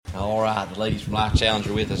All right, the ladies from Life Challenge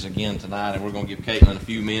are with us again tonight, and we're going to give Caitlin a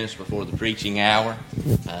few minutes before the preaching hour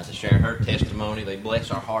to share her testimony. They bless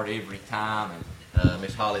our heart every time, and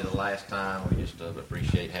Miss Holly, the last time, we just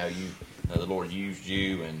appreciate how you, the Lord used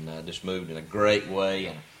you and just moved in a great way,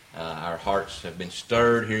 and our hearts have been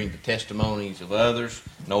stirred hearing the testimonies of others,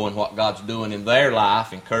 knowing what God's doing in their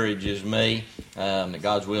life encourages me that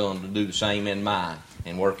God's willing to do the same in mine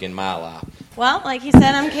and work in my life. Well, like he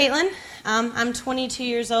said, I'm Caitlin. I'm 22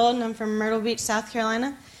 years old, and I'm from Myrtle Beach, South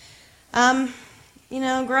Carolina. Growing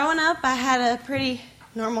up, I had a pretty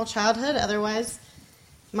normal childhood. Otherwise,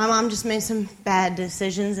 my mom just made some bad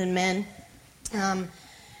decisions in men.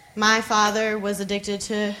 My father was addicted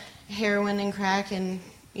to heroin and crack, and,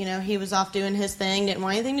 he was off doing his thing, didn't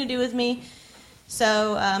want anything to do with me.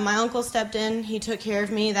 So my uncle stepped in. He took care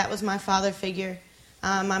of me. That was my father figure.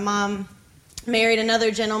 My mom married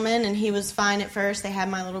another gentleman, and he was fine at first. They had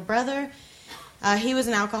my little brother. He was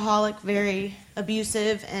an alcoholic, very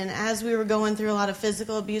abusive, and as we were going through a lot of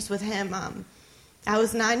physical abuse with him, I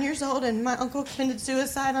was 9 years old, and my uncle committed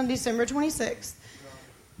suicide on December 26th.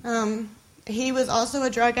 He was also a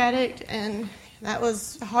drug addict, and that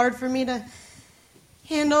was hard for me to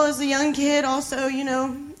handle as a young kid. Also,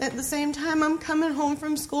 at the same time, I'm coming home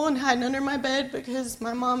from school and hiding under my bed because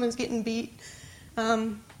my mom is getting beat.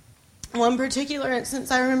 One particular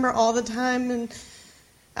instance I remember all the time, and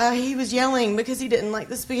he was yelling because he didn't like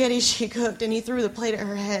the spaghetti she cooked, and he threw the plate at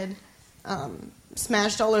her head,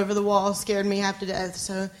 smashed all over the wall, scared me half to death.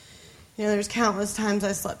 So, there's countless times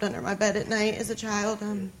I slept under my bed at night as a child.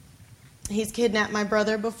 He's kidnapped my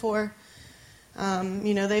brother before.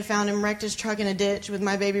 They found him, wrecked his truck in a ditch with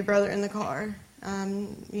my baby brother in the car.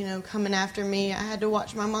 Coming after me. I had to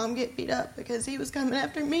watch my mom get beat up because he was coming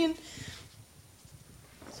after me,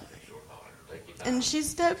 and she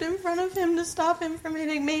stepped in front of him to stop him from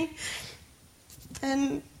hitting me.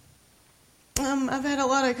 And I've had a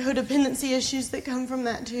lot of codependency issues that come from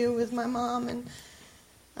that, too, with my mom.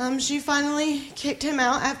 And she finally kicked him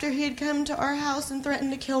out after he had come to our house and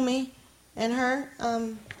threatened to kill me and her.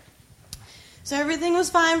 So everything was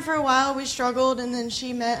fine for a while. We struggled, and then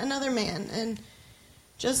she met another man. And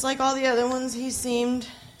just like all the other ones, he seemed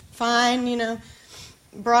fine,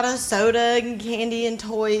 brought us soda and candy and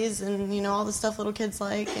toys and, all the stuff little kids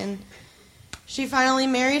like. And she finally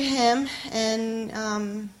married him,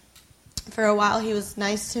 and for a while he was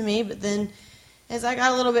nice to me. But then as I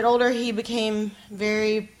got a little bit older, he became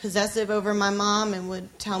very possessive over my mom and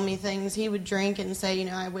would tell me things. He would drink and say,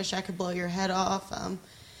 I wish I could blow your head off,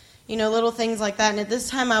 little things like that. And at this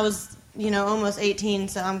time I was, almost 18,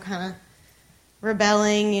 so I'm kind of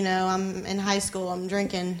rebelling. I'm in high school, I'm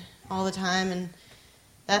drinking all the time, and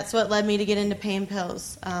that's what led me to get into pain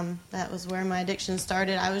pills. That was where my addiction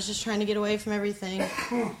started. I was just trying to get away from everything.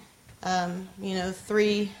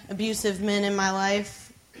 3 abusive men in my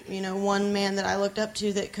life. One man that I looked up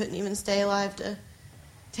to that couldn't even stay alive to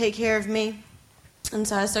take care of me. And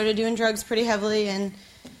so I started doing drugs pretty heavily, and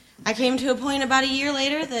I came to a point about a year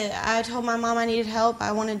later that I told my mom I needed help.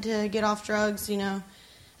 I wanted to get off drugs, I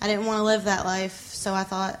didn't want to live that life, so I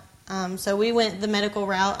thought. So we went the medical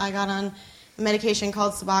route. I got on a medication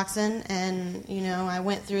called Suboxone, and, I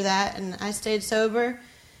went through that, and I stayed sober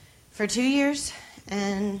for 2 years,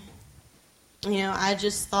 and, I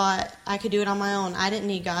just thought I could do it on my own. I didn't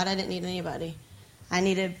need God. I didn't need anybody. I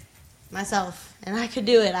needed myself, and I could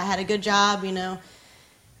do it. I had a good job,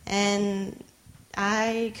 and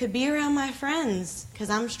I could be around my friends because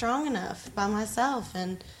I'm strong enough by myself.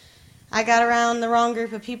 And I got around the wrong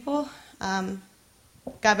group of people.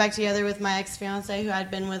 Got back together with my ex-fiance who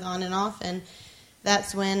I'd been with on and off, and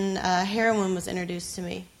that's when heroin was introduced to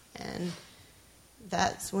me. And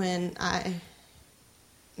that's when I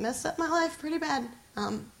messed up my life pretty bad.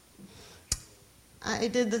 I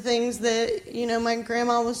did the things that, my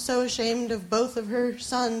grandma was so ashamed of both of her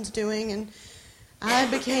sons doing, and I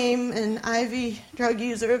became an IV drug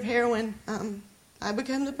user of heroin. I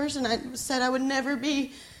became the person I said I would never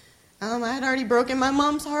be. I had already broken my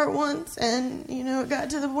mom's heart once, and, it got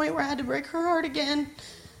to the point where I had to break her heart again.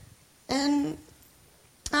 And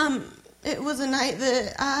it was a night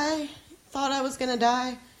that I thought I was going to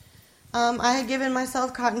die. I had given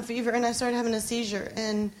myself cotton fever, and I started having a seizure,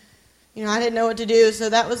 and, I didn't know what to do. So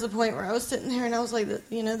that was the point where I was sitting there, and I was like,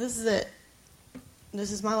 this is it.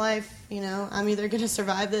 This is my life. I'm either going to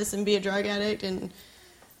survive this and be a drug addict,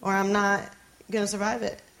 or I'm not going to survive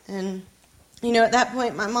it. And, at that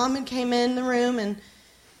point, my mom had came in the room, and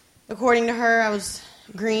according to her, I was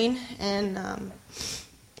green and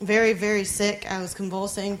very, very sick. I was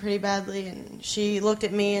convulsing pretty badly, and she looked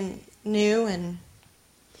at me and knew, and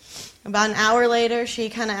About an hour later, she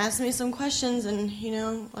kind of asked me some questions, and,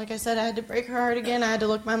 like I said, I had to break her heart again. I had to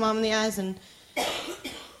look my mom in the eyes, and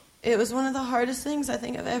it was one of the hardest things I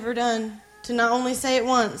think I've ever done, to not only say it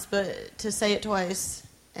once, but to say it twice.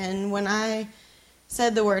 And when I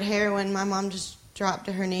said the word heroin, my mom just dropped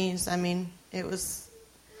to her knees. I mean, it was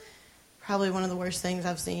probably one of the worst things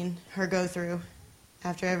I've seen her go through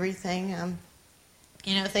after everything.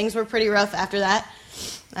 Things were pretty rough after that.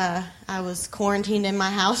 I was quarantined in my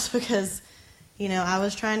house because, I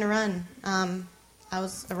was trying to run. I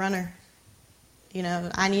was a runner.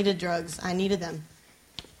 I needed drugs. I needed them.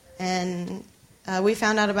 And we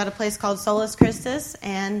found out about a place called Solus Christus,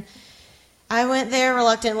 and I went there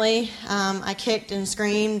reluctantly. I kicked and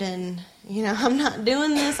screamed, and, I'm not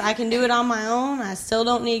doing this. I can do it on my own. I still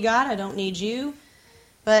don't need God. I don't need you.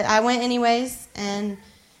 But I went anyways, and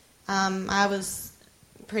I was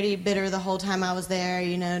pretty bitter the whole time I was there,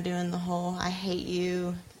 doing the whole I hate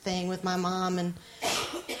you thing with my mom. And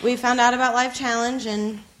we found out about Life Challenge,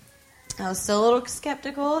 and I was still a little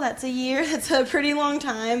skeptical. That's a year. That's a pretty long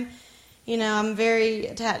time. I'm very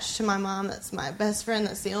attached to my mom. That's my best friend.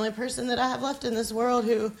 That's the only person that I have left in this world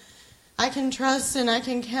who I can trust and I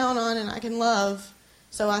can count on and I can love.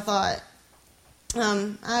 So I thought,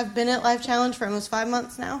 I've been at Life Challenge for almost 5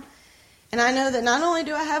 months now. And I know that not only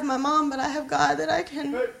do I have my mom, but I have God that I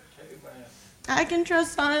can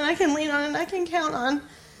trust on and I can lean on and I can count on.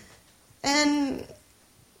 And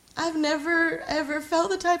I've never, ever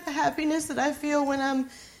felt the type of happiness that I feel when I'm,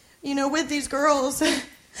 with these girls.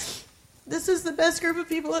 This is the best group of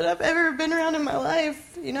people that I've ever been around in my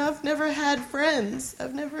life. I've never had friends.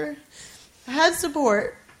 I've never had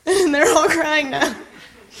support. And they're all crying now.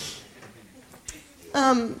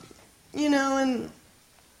 And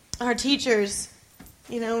our teachers,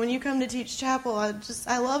 when you come to teach chapel,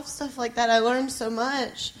 I love stuff like that. I learned so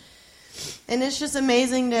much. And it's just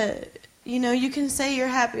amazing to, you can say you're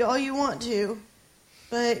happy all you want to.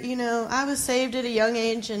 But, I was saved at a young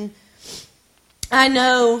age, and I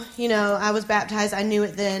know, I was baptized. I knew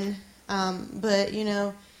it then. But,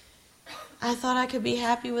 I thought I could be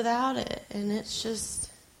happy without it. And it's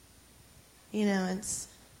just, it's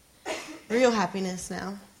real happiness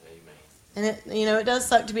now. And it does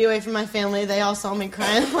suck to be away from my family. They all saw me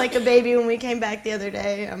crying like a baby when we came back the other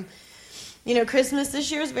day. Christmas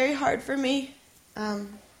this year is very hard for me. The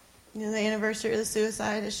anniversary of the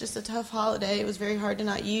suicide, it's just a tough holiday. It was very hard to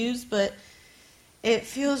not use, but it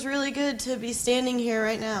feels really good to be standing here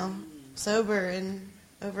right now, sober and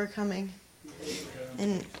overcoming.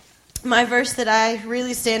 And my verse that I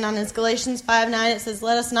really stand on is Galatians 5:9. It says,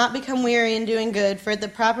 "Let us not become weary in doing good, for at the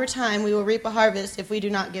proper time we will reap a harvest if we do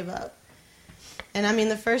not give up." And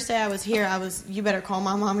the first day I was here, you better call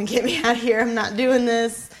my mom and get me out of here. I'm not doing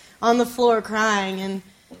this, on the floor crying. And,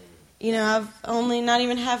 I've only not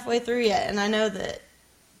even halfway through yet. And I know that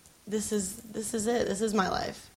this is it. This is my life.